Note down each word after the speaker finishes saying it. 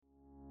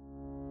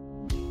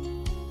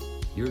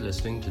You're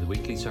listening to the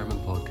weekly sermon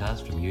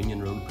podcast from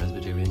Union Road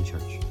Presbyterian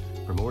Church.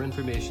 For more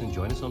information,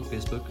 join us on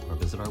Facebook or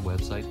visit our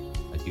website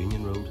at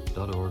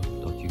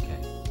unionroad.org.uk.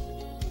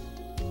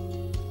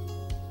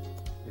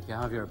 If you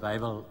have your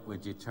Bible,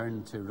 would you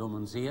turn to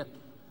Romans 8?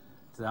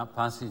 To that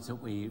passage that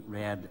we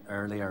read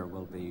earlier,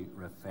 we'll be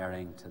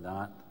referring to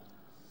that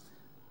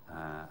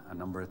a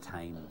number of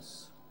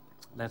times.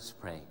 Let's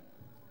pray.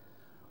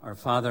 Our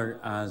Father,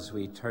 as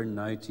we turn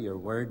now to your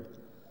word,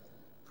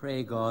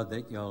 pray, God,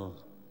 that you'll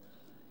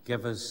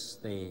give us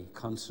the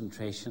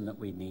concentration that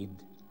we need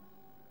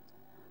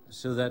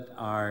so that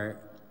our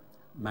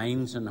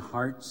minds and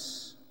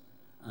hearts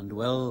and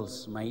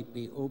wills might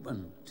be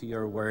open to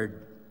your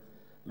word,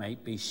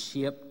 might be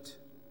shaped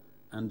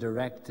and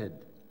directed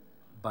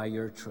by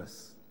your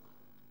truth.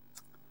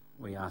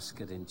 We ask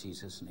it in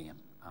Jesus' name.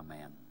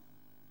 Amen.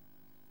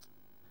 I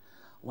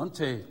want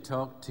to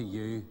talk to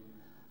you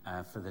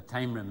for the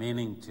time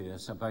remaining to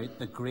us about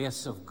the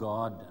grace of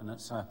God, and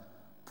it's a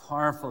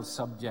powerful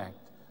subject.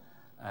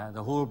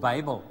 The whole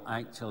Bible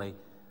actually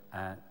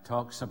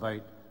talks about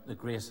the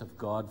grace of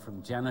God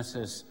from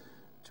Genesis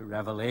to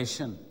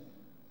Revelation.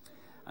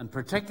 And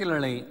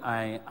particularly,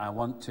 I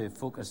want to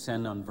focus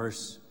in on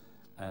verse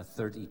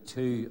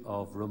 32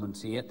 of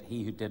Romans 8.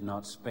 He who did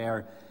not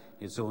spare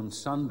his own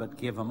son, but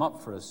gave him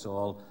up for us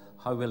all,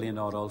 how will he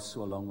not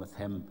also along with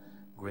him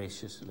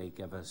graciously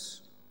give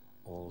us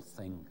all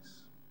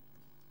things?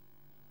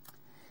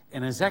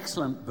 In his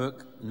excellent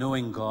book,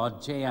 Knowing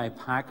God, J.I.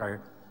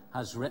 Packer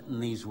has written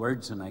these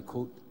words, and I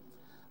quote,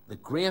 "The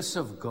grace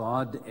of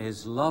God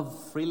is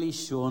love freely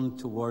shown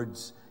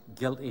towards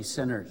guilty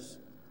sinners,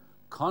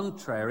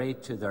 contrary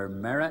to their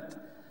merit,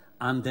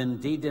 and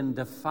indeed in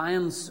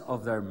defiance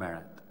of their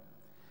merit.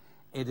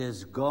 It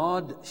is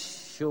God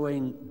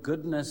showing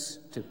goodness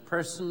to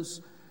persons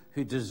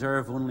who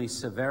deserve only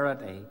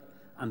severity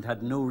and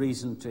had no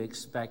reason to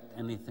expect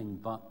anything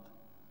but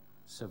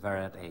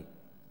severity,"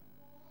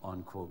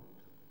 unquote.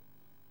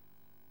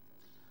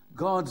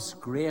 God's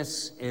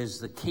grace is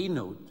the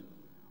keynote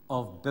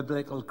of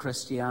biblical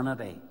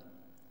Christianity,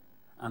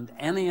 and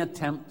any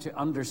attempt to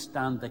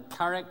understand the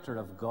character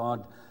of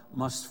God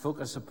must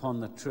focus upon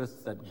the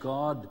truth that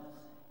God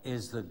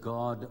is the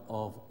God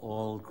of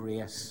all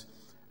grace,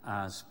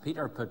 as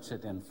Peter puts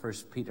it in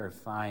 1 Peter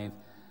 5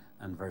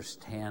 and verse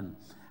 10,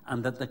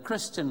 and that the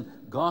Christian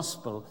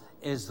gospel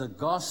is the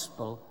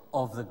gospel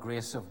of the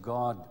grace of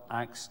God,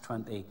 Acts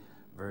 20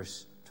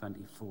 verse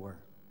 24.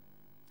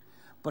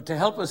 But to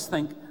help us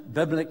think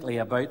biblically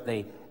about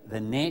the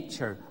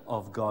nature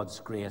of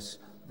God's grace,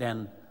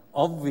 then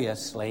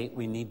obviously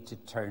we need to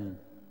turn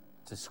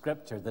to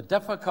Scripture. The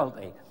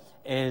difficulty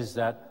is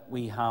that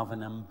we have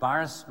an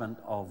embarrassment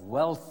of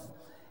wealth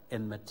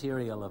in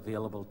material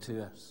available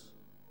to us.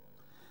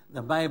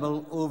 The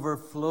Bible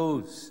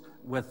overflows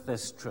with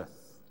this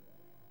truth.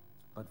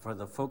 But for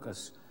the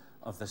focus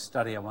of the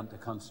study, I want to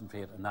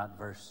concentrate on that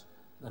verse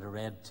that I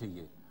read to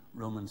you,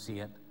 Romans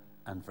 8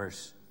 and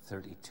verse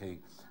 32.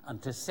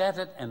 And to set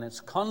it in its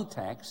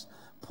context,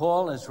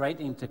 Paul is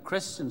writing to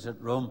Christians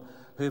at Rome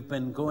who've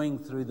been going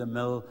through the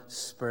mill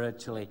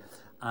spiritually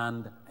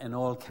and in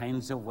all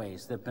kinds of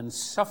ways. They've been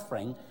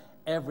suffering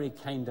every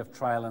kind of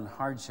trial and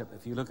hardship.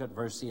 If you look at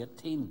verse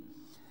 18,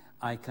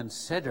 "I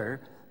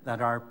consider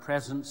that our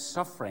present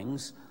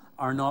sufferings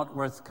are not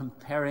worth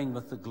comparing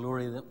with the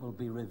glory that will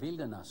be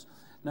revealed in us."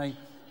 Now,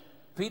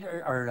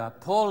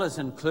 Paul is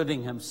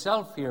including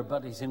himself here,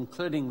 but he's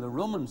including the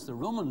Romans. The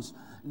Romans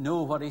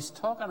know what he's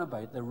talking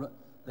about.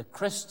 The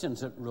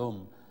Christians at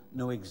Rome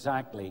know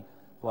exactly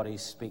what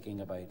he's speaking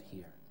about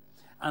here.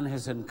 And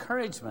his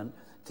encouragement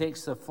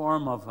takes the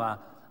form of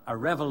a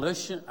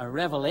revelation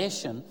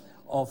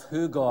of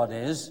who God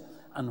is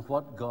and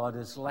what God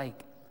is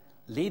like,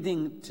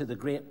 leading to the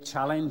great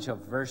challenge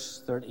of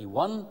verse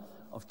 31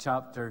 of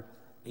chapter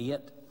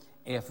 8.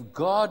 If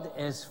God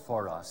is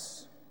for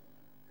us,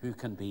 who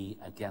can be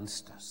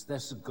against us?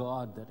 This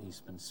God that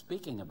he's been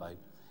speaking about,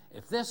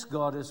 if this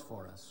God is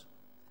for us,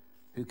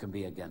 who can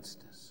be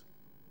against us?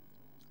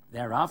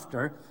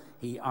 Thereafter,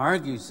 he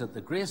argues that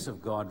the grace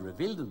of God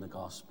revealed in the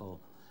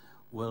gospel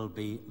will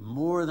be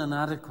more than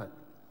adequate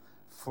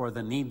for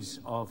the needs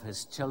of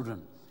his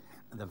children.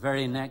 The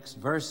very next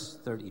verse,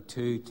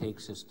 32,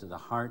 takes us to the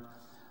heart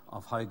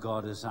of how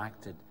God has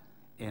acted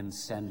in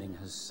sending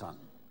his Son.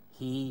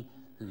 He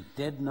who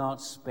did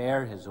not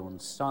spare his own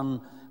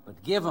Son,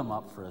 but gave him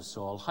up for us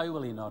all, how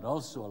will he not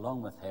also,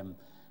 along with him,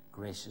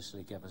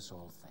 graciously give us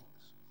all things?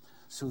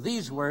 So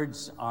these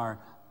words are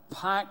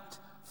packed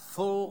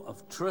full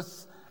of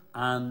truth,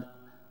 and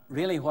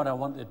really what I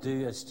want to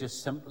do is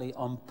just simply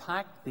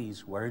unpack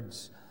these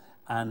words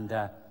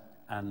and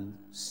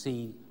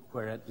see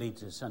where it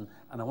leads us. And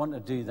I want to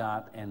do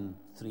that in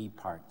 3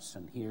 parts.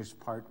 And here's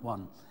part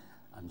 1.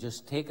 I'm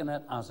just taking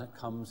it as it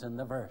comes in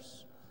the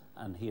verse.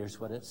 And here's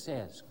what it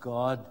says.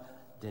 God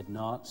did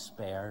not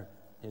spare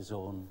his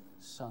own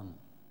Son.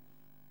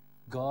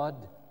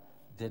 God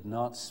did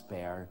not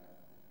spare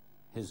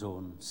his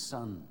own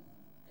Son.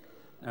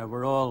 Now,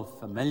 we're all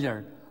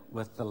familiar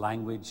with the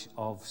language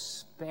of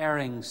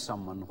sparing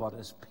someone what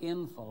is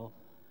painful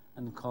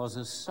and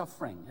causes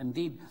suffering.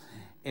 Indeed,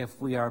 if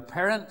we are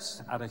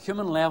parents at a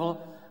human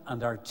level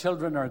and our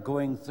children are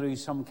going through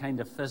some kind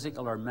of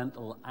physical or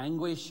mental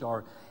anguish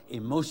or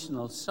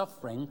emotional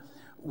suffering,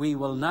 we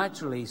will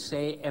naturally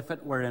say, if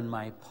it were in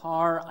my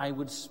power, I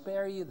would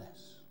spare you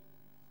this.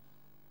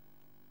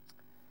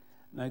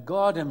 Now,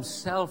 God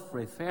himself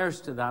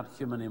refers to that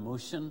human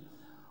emotion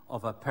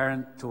of a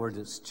parent toward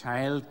its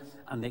child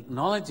and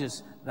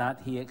acknowledges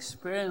that he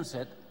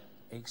experiences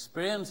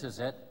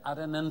it at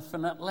an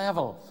infinite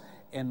level.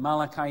 In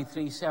Malachi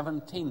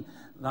 3:17,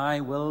 thy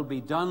will be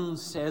done,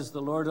 says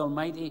the Lord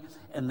Almighty,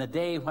 in the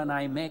day when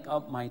I make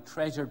up my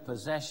treasured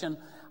possession,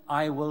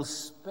 I will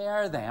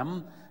spare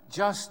them,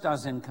 just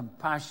as in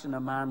compassion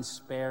a man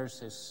spares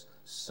his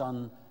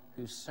son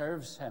who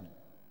serves him.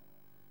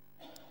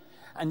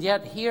 And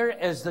yet here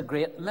is the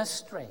great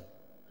mystery.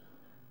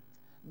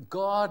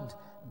 God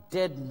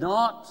did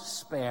not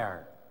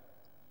spare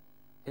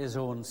his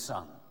own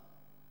son.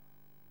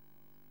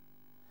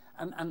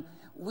 And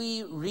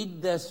we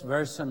read this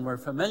verse and we're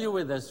familiar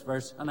with this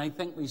verse, and I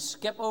think we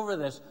skip over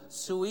this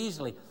so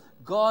easily.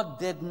 God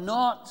did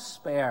not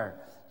spare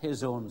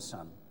his own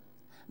son.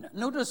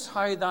 Notice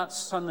how that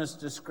son is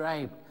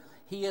described.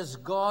 He is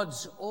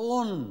God's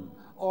own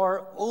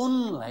or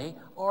only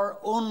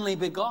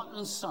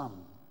begotten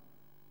son.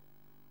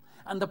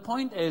 And the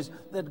point is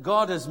that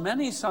God has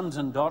many sons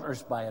and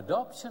daughters by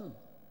adoption,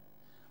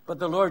 but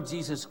the Lord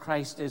Jesus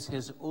Christ is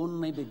his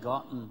only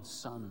begotten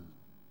son.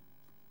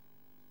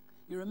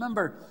 You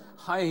remember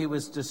how he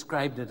was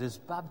described at his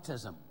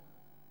baptism.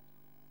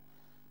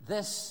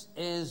 This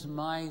is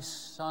my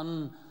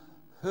son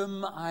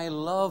whom I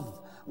love.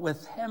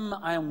 With him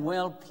I am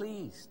well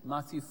pleased.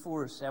 Matthew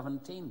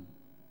 4:17.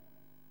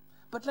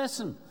 But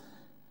listen,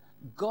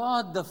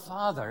 God the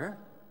Father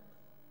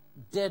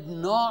did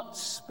not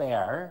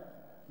spare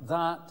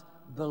that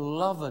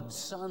beloved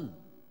son.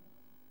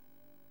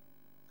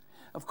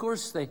 Of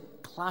course, the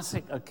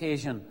classic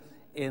occasion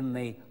in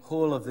the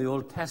whole of the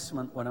Old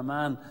Testament when a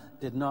man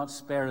did not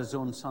spare his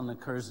own son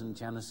occurs in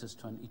Genesis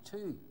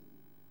 22.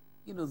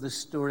 You know the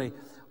story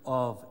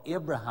of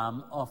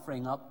Abraham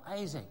offering up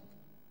Isaac.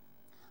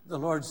 The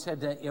Lord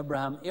said to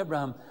Abraham,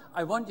 Abraham,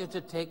 I want you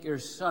to take your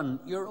son,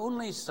 your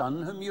only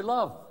son whom you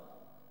love,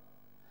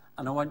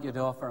 and I want you to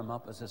offer him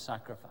up as a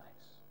sacrifice.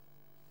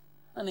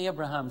 And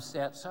Abraham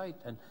sets out,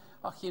 and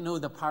you know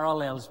the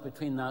parallels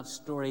between that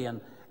story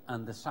and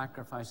the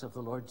sacrifice of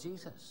the Lord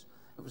Jesus.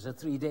 It was a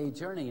 3-day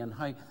journey, and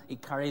how he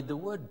carried the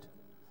wood,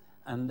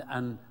 and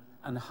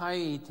how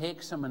he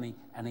takes him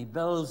and he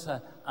builds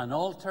an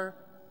altar,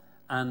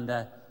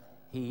 and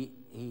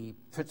he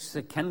puts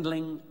the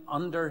kindling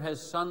under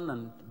his son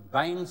and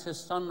binds his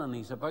son, and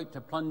he's about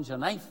to plunge a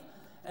knife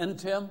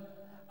into him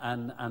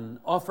and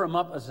offer him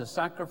up as a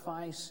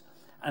sacrifice.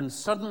 And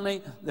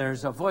suddenly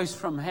there's a voice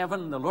from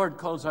heaven. The Lord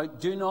calls out,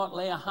 do not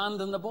lay a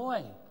hand on the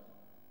boy.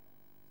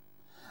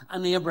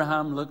 And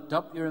Abraham looked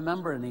up, you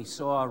remember, and he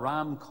saw a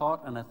ram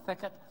caught in a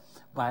thicket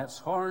by its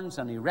horns,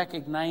 and he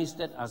recognized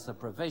it as the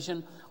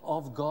provision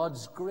of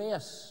God's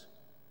grace.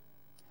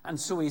 And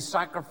so he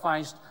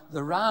sacrificed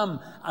the ram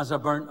as a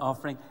burnt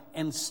offering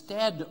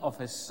instead of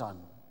his son.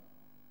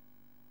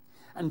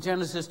 And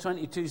Genesis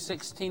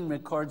 22:16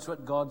 records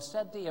what God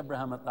said to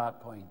Abraham at that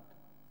point.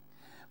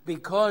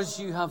 Because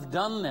you have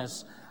done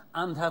this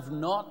and have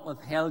not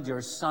withheld your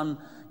son,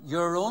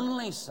 your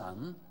only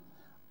son,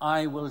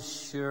 I will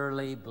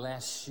surely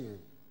bless you.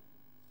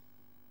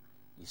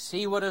 You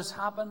see what has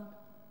happened?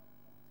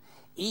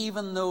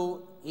 Even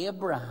though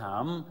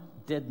Abraham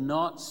did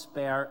not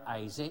spare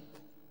Isaac,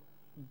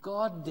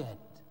 God did.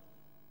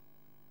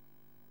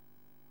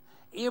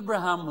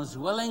 Abraham was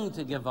willing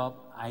to give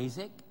up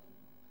Isaac,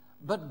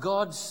 but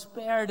God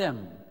spared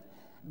him.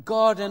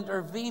 God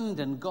intervened,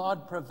 and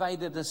God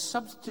provided a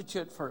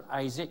substitute for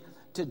Isaac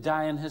to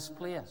die in his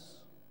place.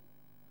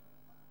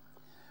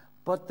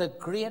 But the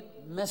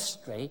great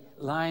mystery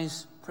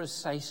lies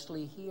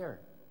precisely here.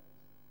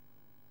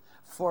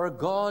 For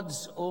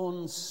God's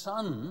own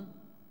son,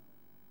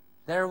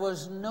 there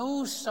was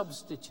no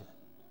substitute.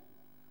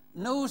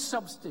 No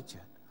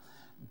substitute.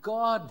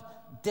 God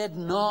did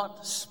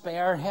not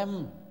spare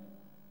him.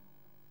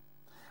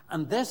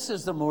 And this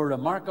is the more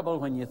remarkable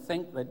when you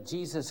think that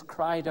Jesus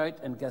cried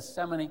out in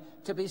Gethsemane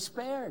to be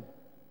spared.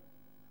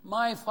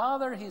 My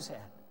Father, he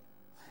said,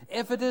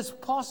 if it is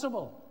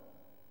possible,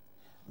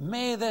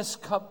 may this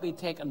cup be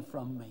taken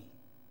from me.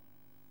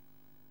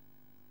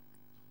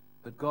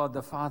 But God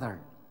the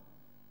Father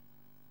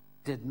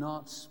did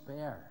not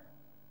spare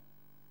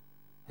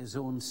his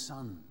own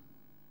son.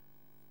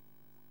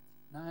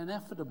 Now,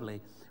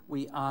 inevitably,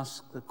 we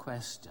ask the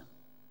question,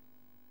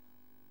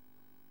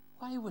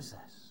 why was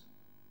this?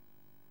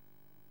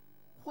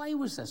 Why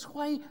was this?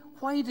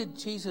 Why did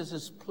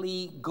Jesus'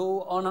 plea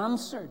go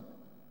unanswered?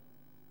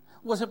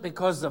 Was it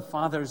because the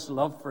Father's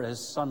love for his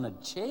Son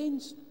had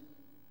changed?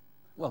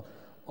 Well,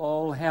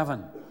 all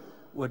heaven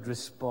would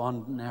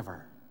respond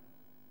never.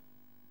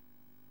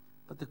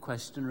 But the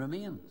question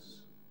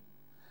remains.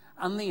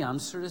 And the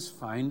answer is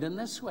found in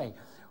this way.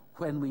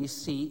 When we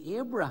see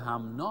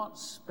Abraham not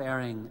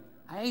sparing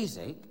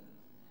Isaac,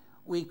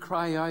 we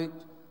cry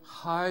out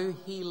how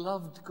he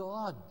loved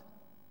God.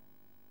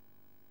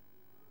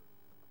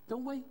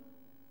 Don't we?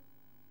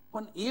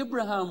 When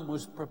Abraham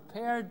was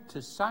prepared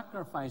to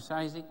sacrifice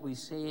Isaac, we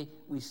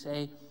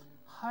say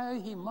how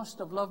he must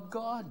have loved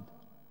God.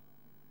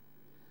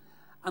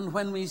 And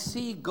when we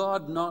see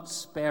God not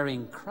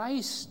sparing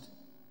Christ,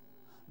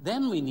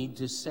 then we need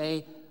to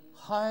say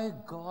how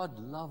God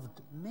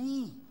loved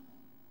me.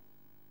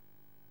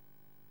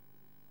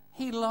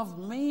 He loved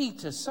me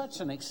to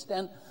such an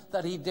extent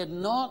that he did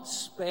not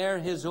spare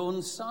his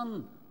own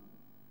son,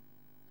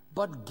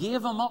 but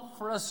gave him up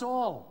for us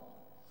all.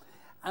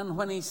 And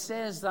when he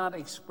says that,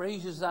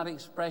 uses that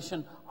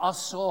expression,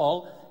 us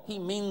all, he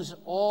means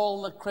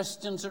all the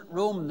Christians at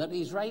Rome that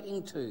he's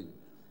writing to,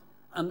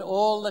 and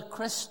all the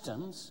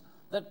Christians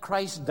that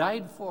Christ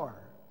died for.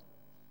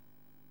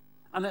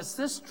 And it's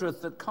this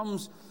truth that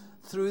comes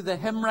through the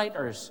hymn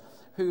writers,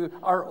 who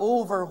are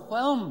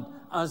overwhelmed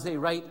as they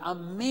write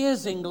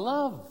amazing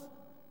love,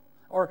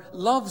 or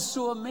love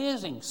so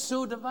amazing,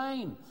 so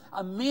divine,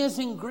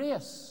 amazing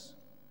grace.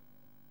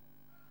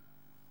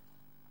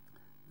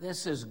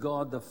 This is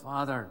God the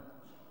Father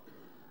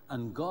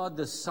and God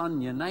the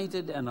Son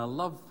united in a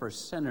love for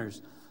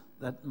sinners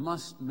that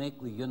must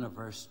make the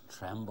universe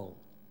tremble.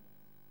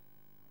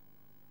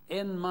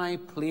 In my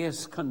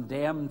place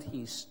condemned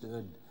he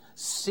stood,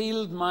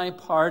 sealed my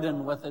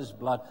pardon with his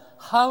blood.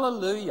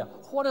 Hallelujah!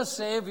 What a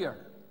Savior!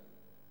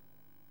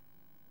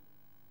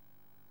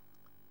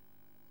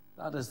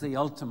 That is the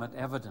ultimate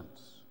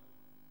evidence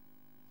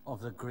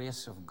of the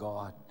grace of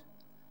God.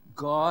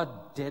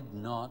 God did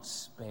not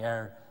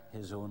spare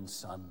his own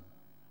Son.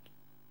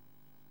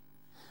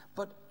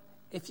 But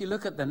if you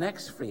look at the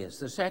next phrase,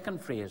 the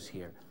second phrase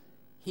here,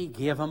 he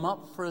gave him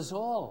up for us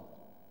all.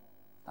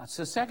 That's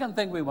the second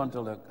thing we want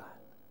to look at.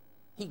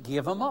 He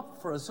gave him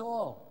up for us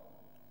all.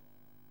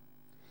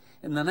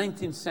 In the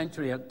 19th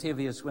century,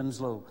 Octavius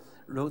Winslow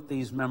wrote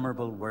these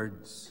memorable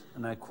words,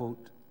 and I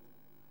quote,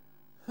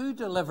 "Who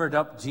delivered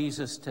up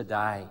Jesus to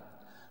die?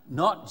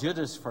 Not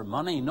Judas for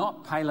money,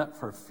 not Pilate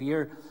for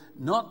fear,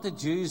 not the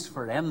Jews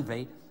for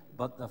envy,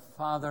 but the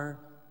Father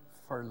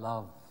for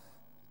love."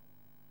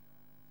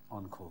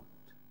 Unquote.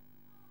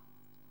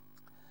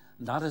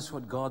 And that is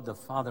what God the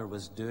Father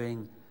was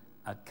doing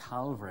at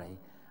Calvary,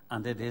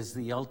 and it is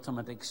the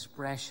ultimate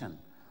expression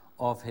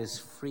of his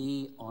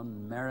free,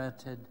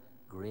 unmerited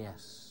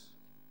grace.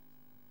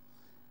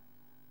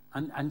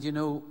 And you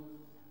know,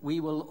 we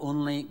will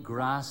only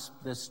grasp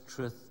this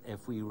truth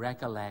if we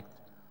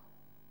recollect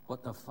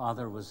what the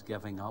Father was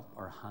giving up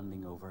or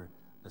handing over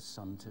the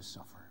Son to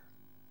suffer.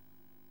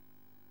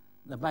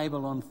 The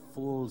Bible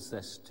unfolds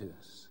this to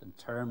us in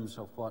terms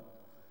of what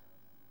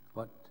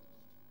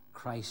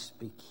Christ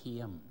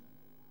became.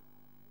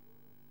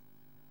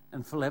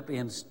 In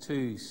Philippians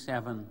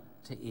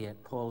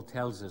 2:7-8, Paul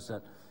tells us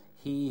that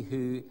he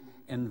who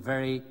in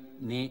very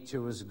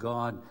nature was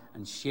God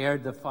and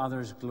shared the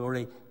Father's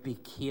glory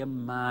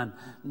became man.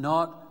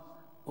 Not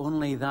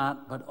only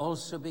that, but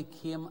also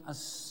became a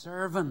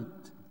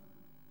servant.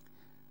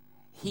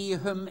 He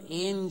whom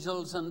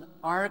angels and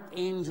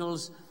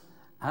archangels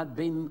had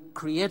been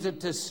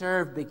created to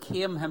serve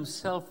became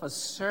himself a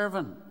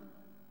servant.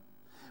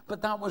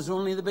 But that was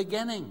only the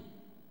beginning.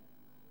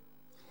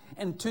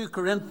 In 2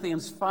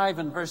 Corinthians 5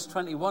 and verse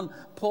 21,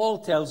 Paul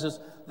tells us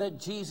that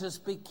Jesus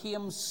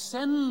became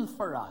sin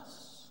for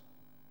us.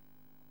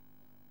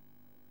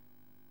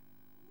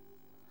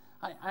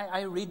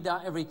 I read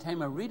that every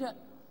time I read it.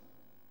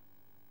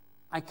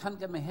 I can't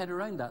get my head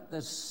around that.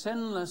 The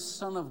sinless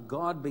Son of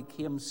God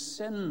became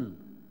sin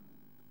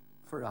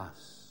for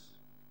us.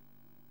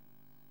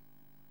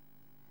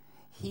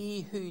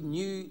 He who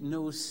knew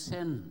no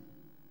sin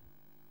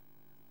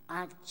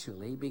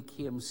actually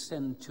became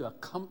sin to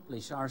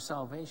accomplish our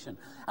salvation.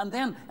 And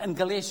then in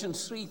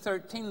Galatians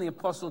 3:13, the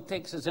apostle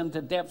takes us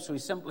into depths we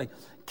simply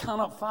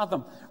cannot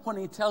fathom when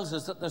he tells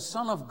us that the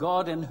Son of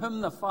God, in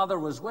whom the Father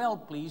was well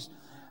pleased,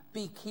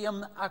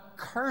 became a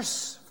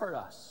curse for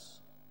us.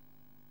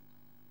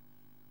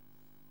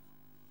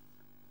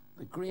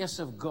 The grace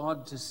of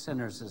God to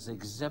sinners is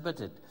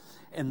exhibited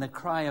in the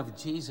cry of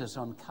Jesus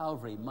on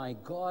Calvary, my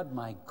God,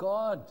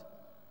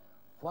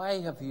 why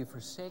have you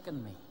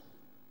forsaken me?"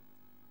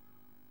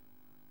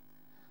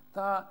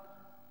 That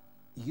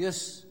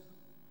use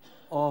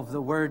of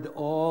the word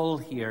all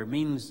here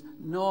means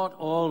not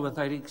all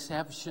without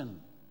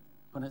exception.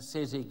 When it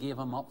says he gave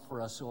him up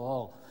for us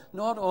all.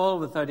 Not all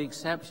without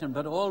exception,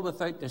 but all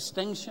without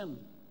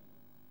distinction.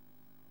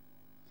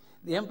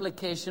 The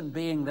implication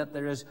being that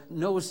there is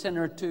no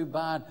sinner too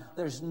bad,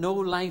 there's no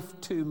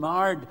life too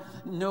marred,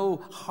 no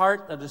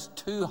heart that is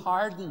too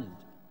hardened,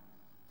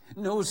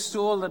 no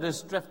soul that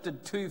has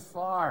drifted too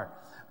far,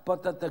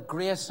 but that the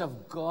grace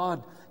of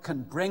God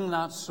can bring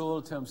that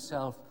soul to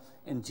himself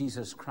in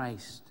Jesus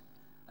Christ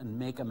and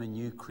make him a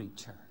new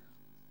creature.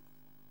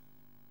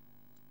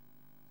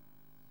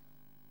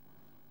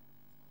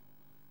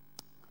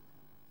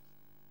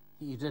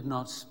 He did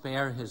not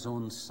spare his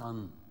own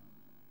Son,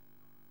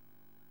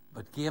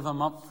 but gave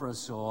him up for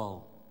us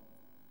all.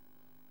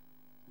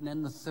 And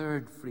then the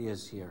third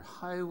phrase here,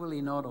 how will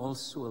he not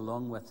also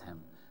along with him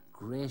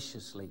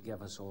graciously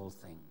give us all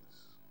things?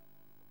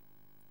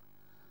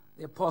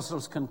 The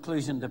apostles'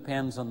 conclusion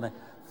depends on the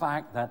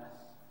fact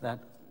that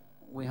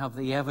we have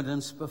the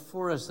evidence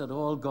before us that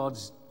all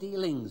God's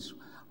dealings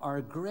are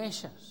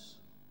gracious.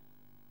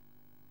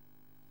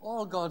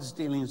 All God's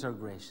dealings are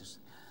gracious.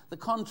 The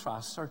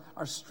contrasts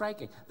are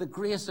striking. The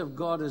grace of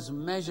God is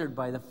measured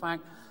by the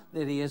fact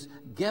that he has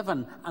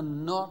given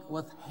and not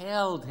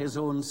withheld his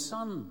own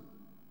Son.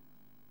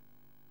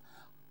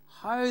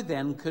 How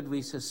then could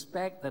we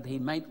suspect that he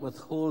might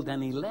withhold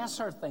any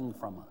lesser thing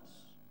from us?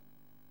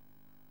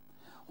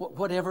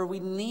 Whatever we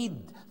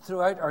need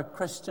throughout our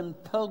Christian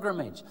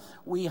pilgrimage,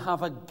 we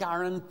have a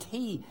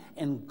guarantee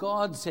in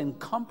God's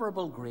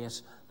incomparable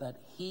grace that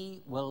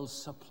he will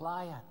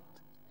supply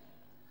it.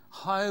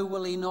 How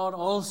will he not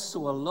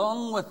also,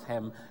 along with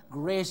him,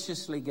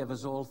 graciously give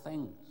us all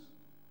things?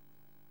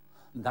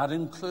 That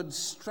includes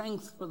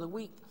strength for the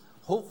weak,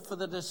 hope for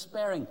the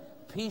despairing,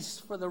 peace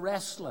for the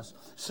restless,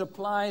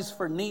 supplies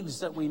for needs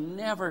that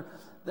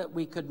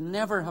we could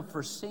never have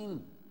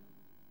foreseen,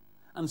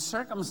 and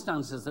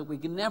circumstances that we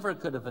never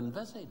could have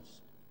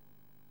envisaged.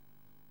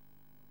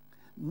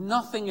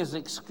 Nothing is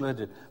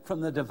excluded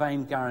from the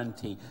divine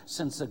guarantee,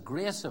 since the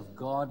grace of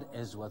God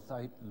is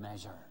without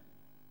measure.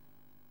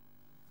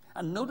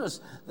 And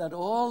notice that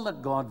all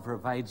that God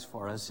provides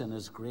for us in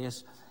his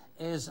grace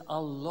is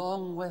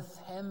along with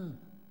him.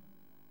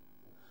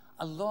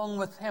 Along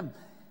with him.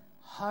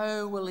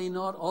 How will he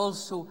not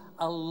also,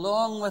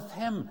 along with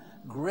him,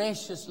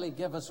 graciously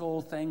give us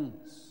all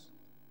things?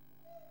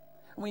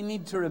 We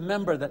need to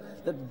remember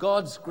that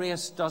God's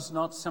grace does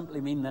not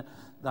simply mean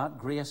that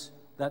grace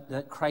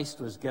that Christ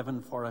was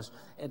given for us.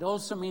 It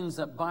also means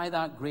that by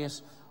that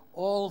grace,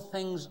 all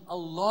things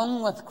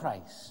along with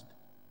Christ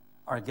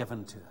are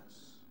given to us.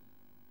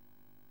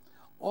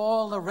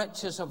 All the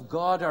riches of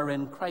God are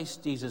in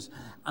Christ Jesus,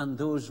 and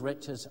those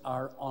riches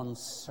are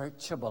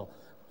unsearchable,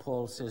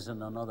 Paul says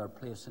in another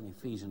place in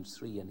Ephesians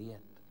 3 and 8.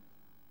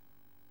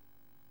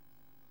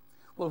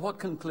 Well, what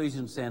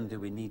conclusions then do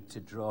we need to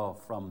draw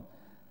from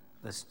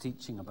this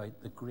teaching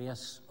about the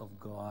grace of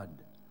God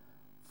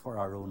for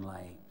our own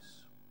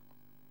lives?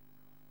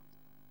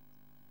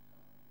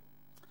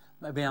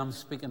 Maybe I'm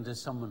speaking to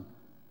someone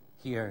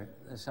here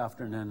this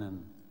afternoon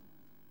and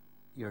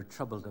you're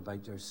troubled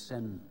about your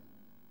sin,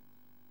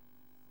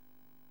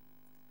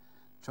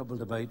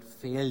 troubled about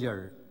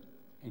failure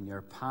in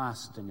your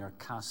past, and you're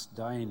cast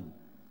down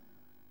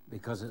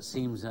because it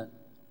seems that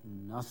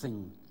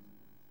nothing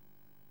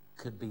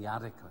could be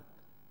adequate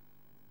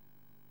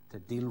to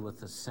deal with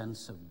the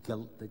sense of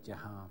guilt that you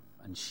have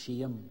and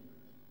shame.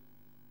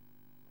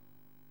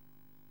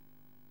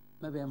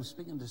 Maybe I'm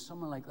speaking to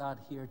someone like that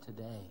here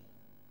today.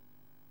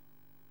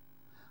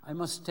 I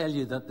must tell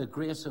you that the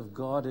grace of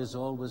God is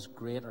always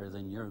greater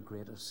than your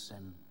greatest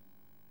sin.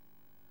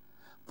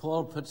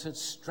 Paul puts it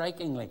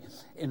strikingly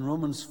in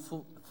Romans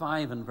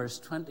 5 and verse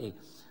 20,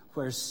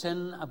 where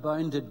sin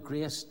abounded,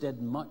 grace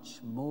did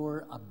much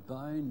more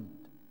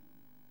abound.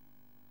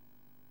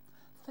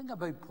 Think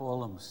about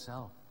Paul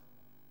himself.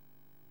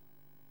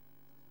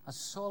 As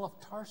Saul of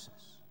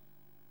Tarsus,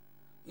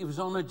 he was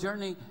on a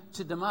journey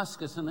to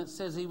Damascus, and it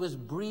says he was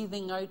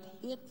breathing out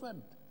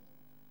hatred.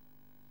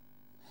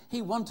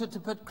 He wanted to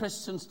put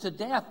Christians to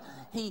death.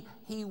 He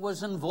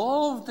was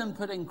involved in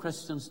putting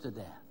Christians to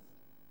death.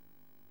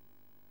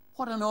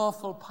 What an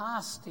awful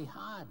past he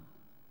had.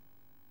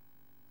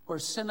 Where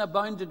sin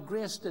abounded,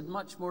 grace did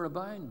much more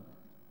abound.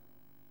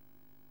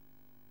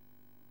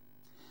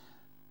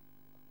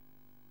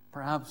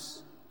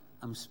 Perhaps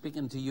I'm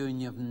speaking to you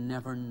and you've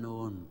never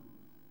known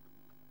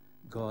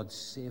God's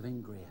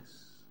saving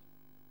grace.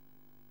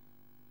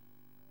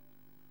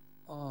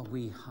 Oh,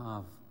 we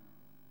have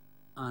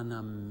an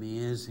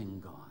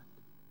amazing God.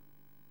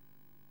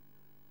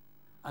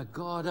 A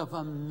God of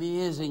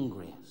amazing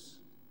grace.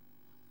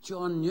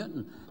 John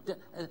Newton,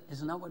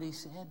 isn't that what he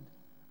said?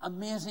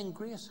 Amazing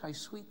grace, how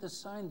sweet the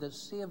sound that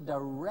saved a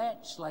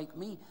wretch like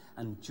me.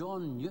 And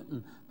John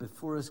Newton,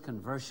 before his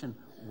conversion,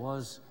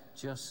 was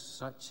just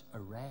such a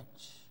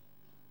wretch.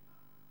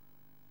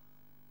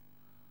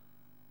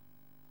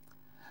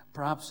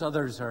 Perhaps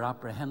others are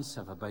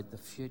apprehensive about the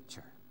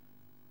future.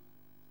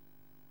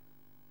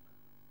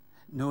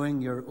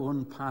 Knowing your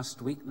own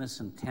past weakness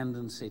and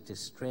tendency to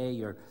stray,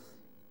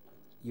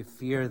 you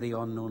fear the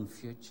unknown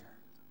future.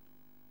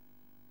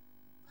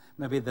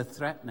 Maybe the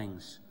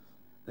threatenings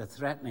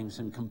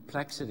and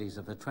complexities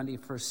of the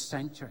 21st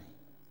century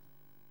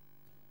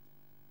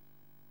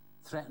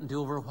threaten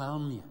to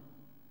overwhelm you.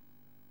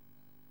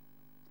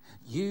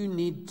 You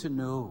need to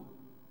know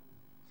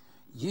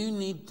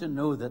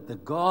that the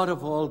God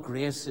of all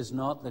grace is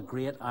not the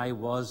great I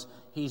was.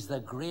 He's the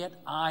great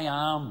I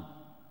am,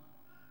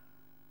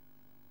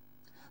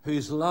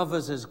 whose love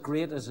is as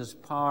great as his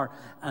power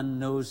and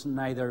knows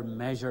neither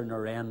measure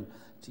nor end,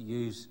 to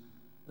use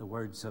the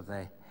words of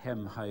the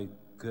hymn, how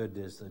good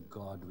is the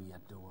God we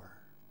adore.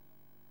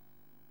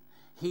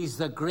 He's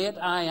the great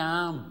I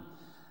am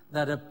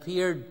that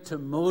appeared to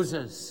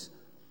Moses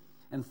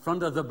in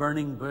front of the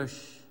burning bush.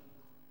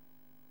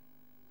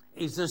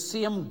 He's the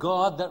same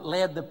God that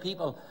led the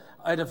people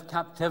out of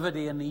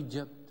captivity in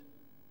Egypt.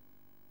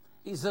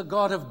 He's the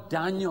God of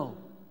Daniel.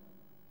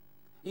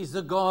 He's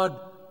the God,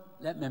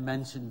 let me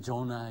mention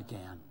Jonah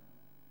again.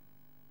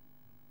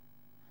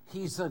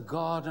 He's the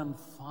God and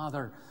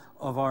Father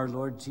of our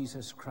Lord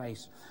Jesus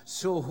Christ.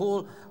 So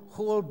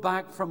hold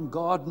back from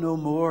God no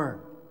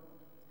more.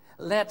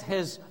 Let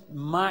His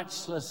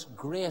matchless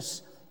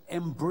grace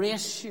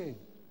embrace you.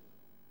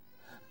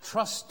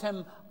 Trust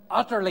Him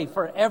utterly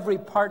for every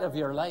part of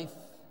your life.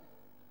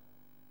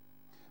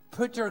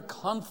 Put your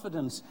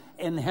confidence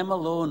in Him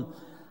alone.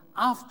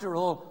 After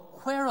all,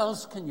 where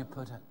else can you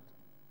put it?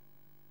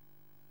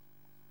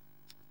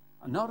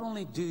 And not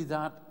only do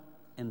that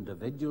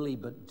individually,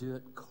 but do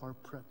it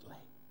corporately.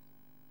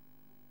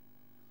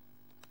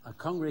 A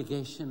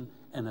congregation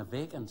in a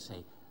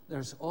vacancy,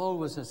 there's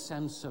always a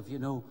sense of,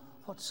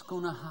 what's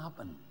going to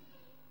happen?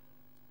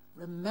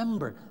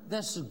 Remember,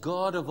 this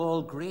God of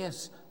all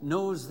grace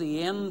knows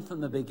the end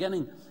from the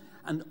beginning,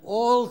 and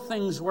all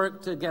things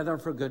work together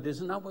for good.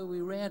 Isn't that what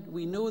we read?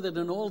 We know that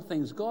in all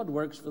things God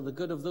works for the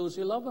good of those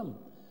who love Him,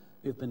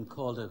 who've been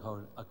called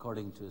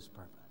according to His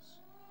purpose.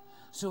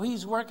 So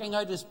He's working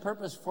out His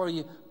purpose for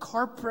you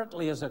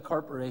corporately as a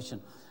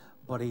corporation,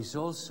 but He's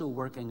also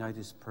working out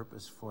His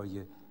purpose for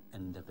you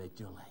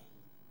individually.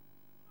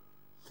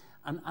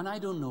 And I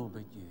don't know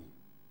about you,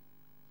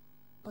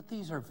 but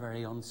these are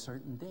very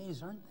uncertain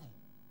days, aren't they?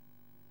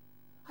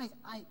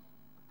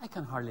 I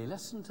can hardly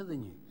listen to the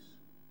news.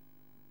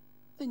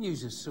 The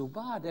news is so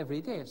bad.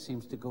 Every day it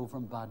seems to go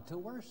from bad to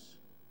worse.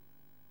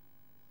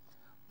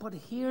 But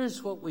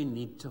here's what we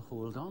need to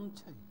hold on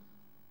to.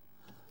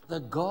 The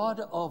God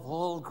of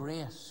all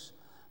grace.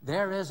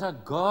 There is a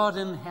God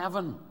in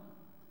heaven,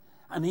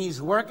 and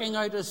He's working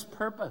out His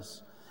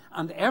purpose.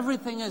 And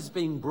everything is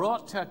being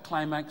brought to a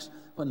climax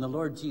when the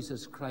Lord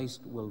Jesus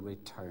Christ will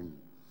return.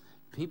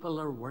 People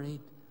are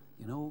worried,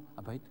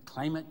 about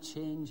climate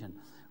change and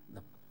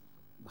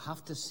we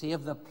have to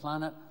save the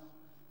planet.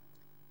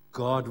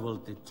 God will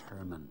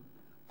determine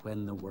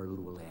when the world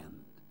will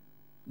end.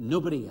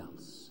 Nobody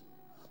else.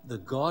 The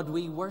God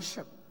we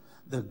worship,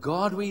 the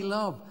God we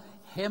love,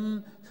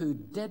 Him who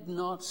did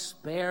not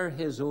spare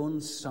His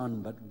own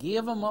Son, but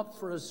gave Him up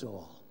for us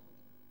all.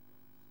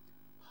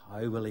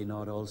 How will He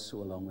not also,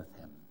 along with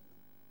Him,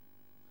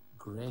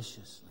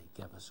 graciously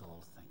give us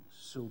all things?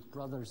 So,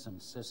 brothers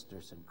and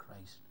sisters in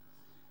Christ,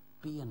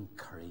 be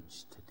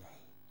encouraged today.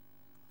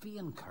 Be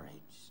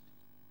encouraged.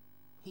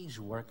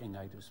 He's working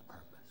out His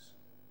purpose.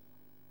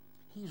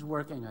 He's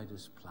working out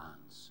His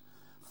plans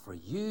for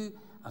you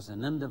as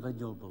an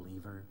individual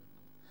believer,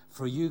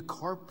 for you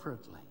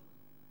corporately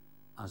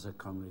as a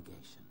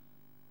congregation.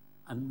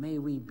 And may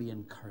we be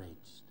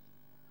encouraged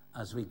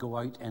as we go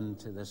out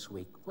into this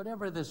week,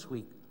 whatever this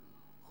week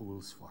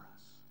holds for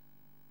us.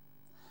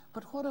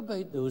 But what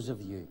about those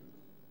of you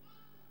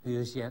who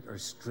as yet are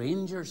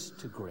strangers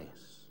to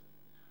grace?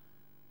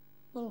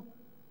 Well,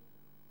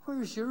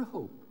 where's your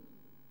hope?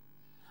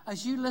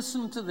 As you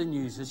listen to the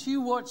news, as you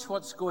watch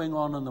what's going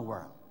on in the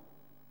world,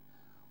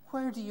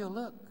 where do you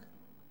look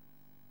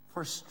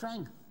for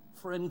strength,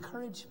 for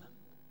encouragement?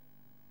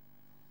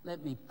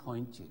 Let me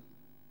point you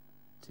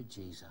to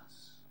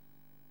Jesus,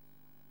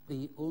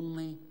 the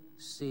only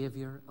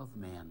Savior of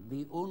men,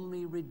 the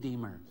only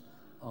Redeemer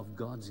of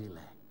God's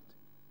elect.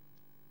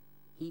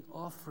 He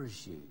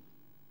offers you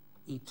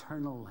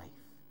eternal life.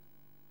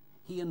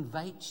 He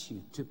invites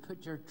you to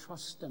put your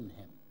trust in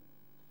Him,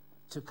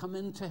 to come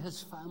into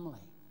His family.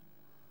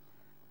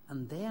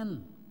 And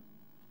then,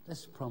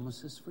 this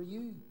promise is for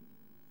you.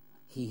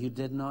 He who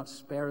did not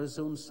spare His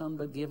own Son,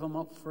 but gave Him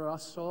up for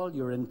us all,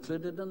 you're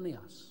included in the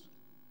us.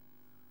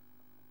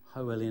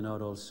 How will He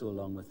not also,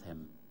 along with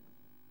Him,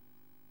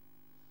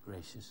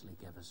 graciously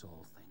give us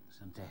all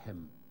things? And to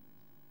Him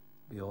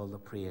be all the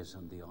praise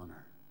and the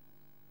honor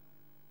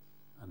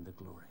and the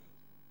glory.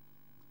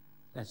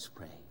 Let's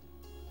pray.